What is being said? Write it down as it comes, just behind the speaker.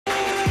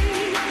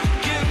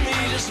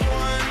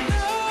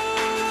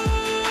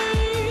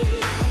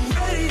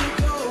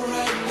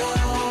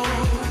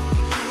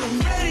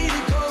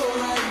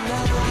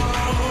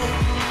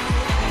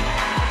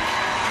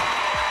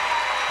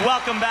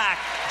welcome back.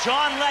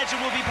 John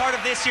Legend will be part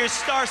of this year's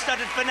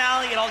star-studded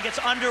finale. It all gets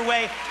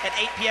underway at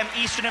 8 p.m.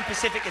 Eastern and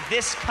Pacific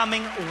this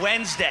coming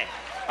Wednesday.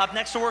 Up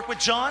next to work with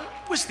John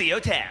was Theo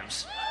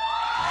Tams.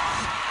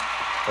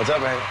 What's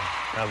up, man?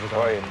 How's it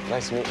How are going? you?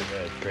 Nice to meet you.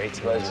 Good. Great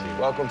to Pleasure. meet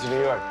you. Welcome to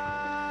New York.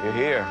 You're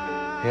here.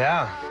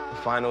 Yeah. The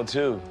final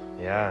two.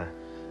 Yeah.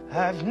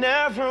 I've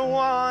never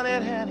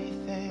wanted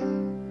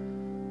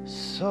anything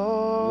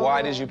so...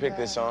 Why did you pick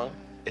this song?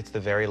 It's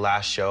the very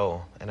last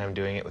show, and I'm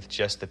doing it with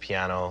just the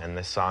piano, and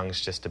this song's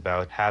just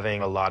about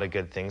having a lot of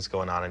good things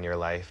going on in your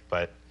life,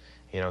 but,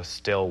 you know,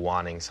 still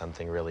wanting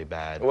something really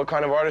bad. What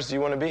kind of artist do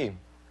you want to be?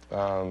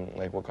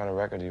 Like, what kind of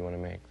record do you want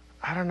to make?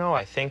 I don't know.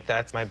 I think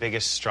that's my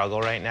biggest struggle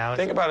right now.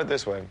 Think about it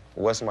this way.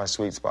 What's my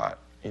sweet spot?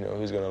 You know,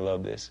 who's going to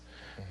love this?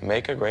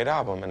 Make a great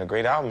album, and a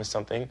great album is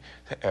something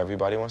that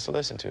everybody wants to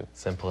listen to.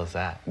 Simple as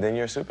that. Then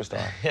you're a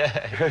superstar.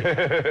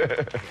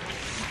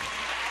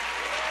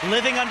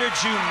 Living Under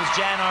June was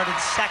Jan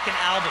Arden's second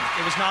album.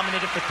 It was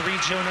nominated for 3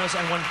 Junos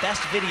and won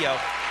Best Video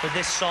for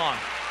this song.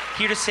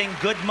 Here to sing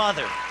Good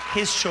Mother,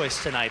 his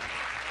choice tonight.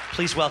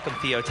 Please welcome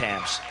Theo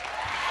Tams.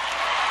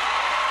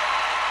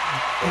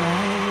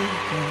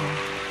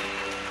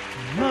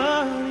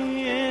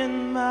 Money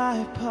in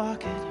my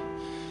pocket,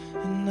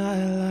 and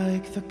I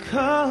like the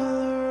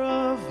color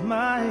of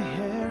my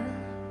hair,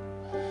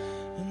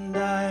 and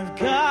I've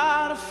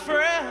got a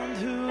friend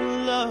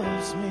who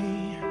loves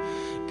me.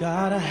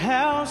 Got a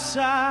house,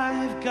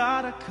 I've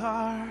got a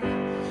car,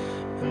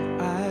 and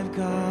I've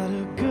got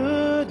a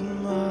good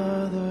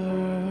mother,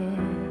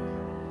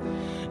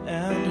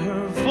 and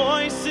her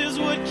voice is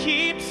what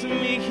keeps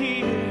me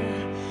here.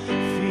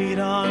 Feet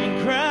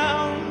on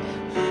ground,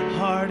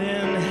 heart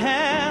in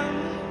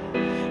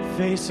hand,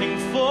 facing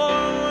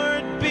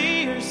forward,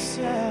 be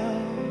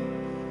yourself.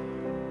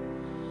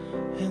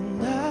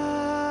 And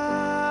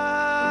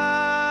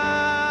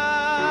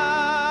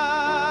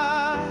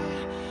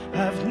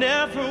I've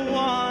never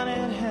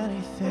wanted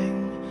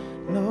anything,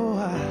 no,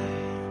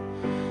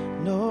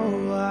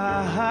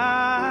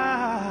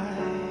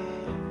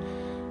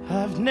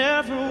 I've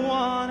never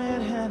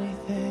wanted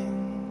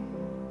anything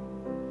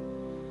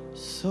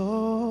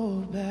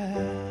so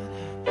bad.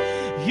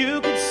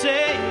 You could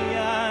say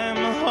I'm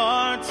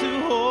hard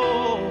to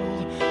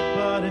hold,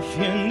 but if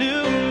you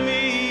knew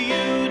me,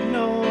 you'd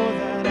know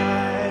that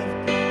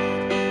I've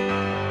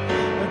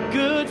got a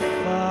good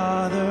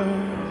father,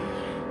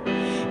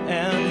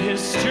 and his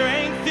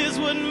strength is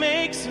what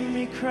makes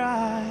me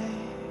cry.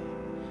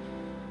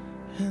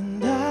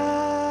 And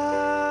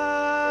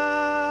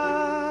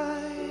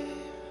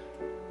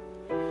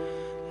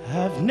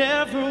I've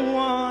never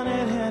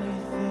wanted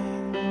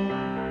anything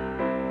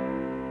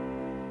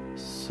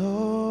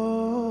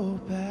so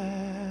bad.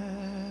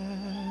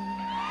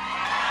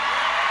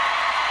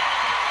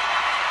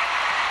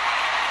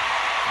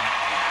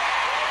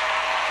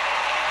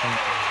 Thank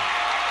you.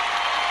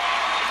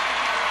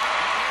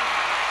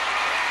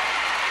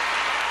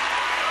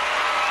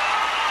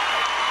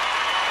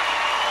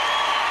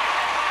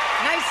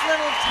 Nice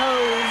little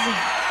toes.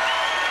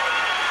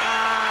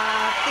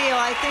 Theo,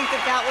 I think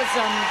that was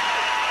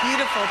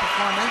beautiful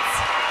performance,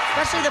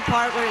 especially the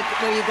part where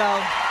you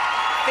go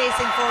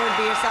facing forward,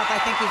 be yourself. I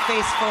think you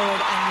faced forward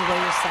and you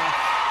were yourself.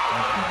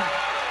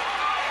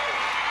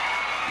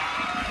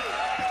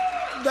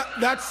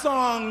 That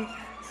song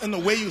and the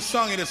way you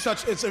sung it is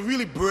it's a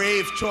really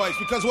brave choice,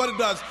 because what it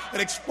does,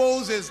 it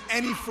exposes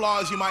any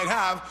flaws you might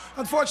have.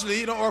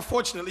 Unfortunately, or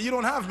fortunately, you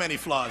don't have many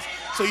flaws.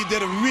 So you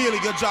did a really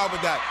good job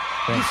with that.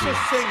 You just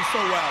sing so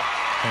well.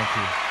 Thank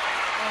you.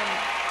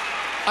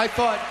 I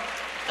thought,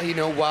 you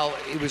know, while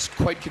it was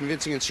quite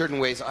convincing in certain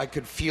ways, I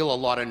could feel a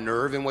lot of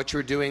nerve in what you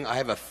were doing. I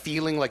have a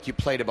feeling like you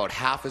played about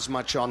half as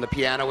much on the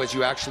piano as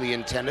you actually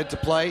intended to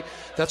play.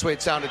 That's the way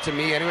it sounded to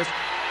me anyways.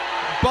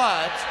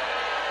 But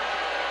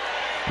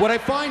what I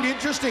find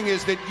interesting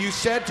is that you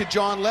said to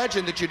John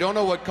Legend that you don't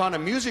know what kind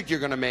of music you're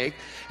going to make.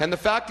 And the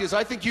fact is,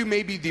 I think you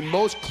may be the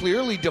most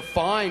clearly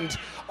defined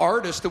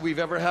artist that we've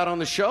ever had on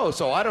the show.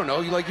 So I don't know,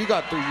 you got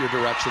your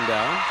direction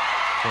down.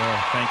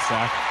 Yeah, thanks,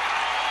 Zach.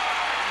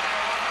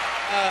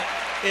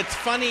 It's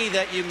funny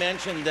that you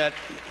mentioned that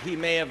he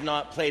may have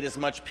not played as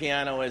much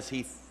piano as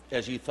you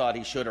thought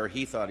he should, or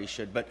he thought he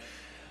should, but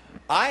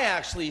I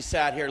actually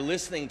sat here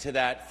listening to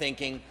that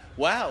thinking,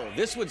 wow,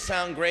 this would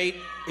sound great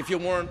if you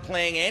weren't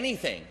playing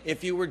anything,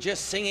 if you were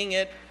just singing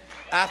it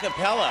a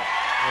cappella.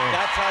 Yeah.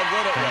 That's how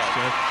good it was.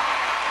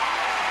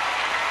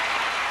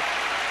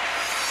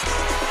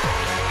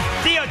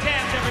 Theo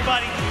Tams,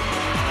 everybody.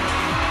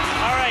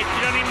 All right,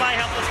 you don't need my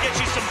help. Let's get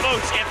you some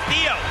votes. If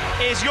Theo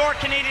is your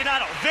Canadian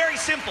Idol, very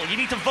simple. You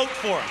need to vote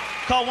for him.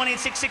 Call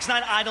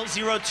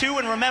 1-866-9-IDOL-02,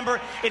 and remember,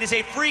 it is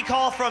a free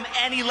call from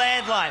any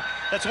landline.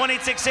 That's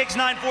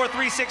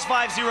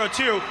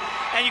 1-866-943-6502.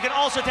 And you can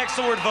also text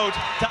the word vote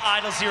to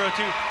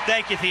IDOL02.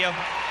 Thank you, Theo.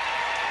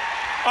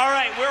 All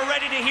right, we're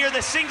ready to hear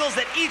the singles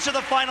that each of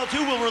the final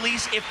two will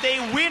release if they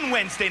win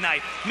Wednesday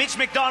night. Mitch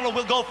McDonald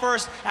will go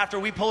first after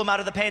we pull him out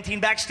of the Pantene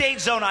backstage.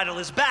 Zone Idol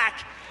is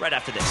back right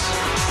after this.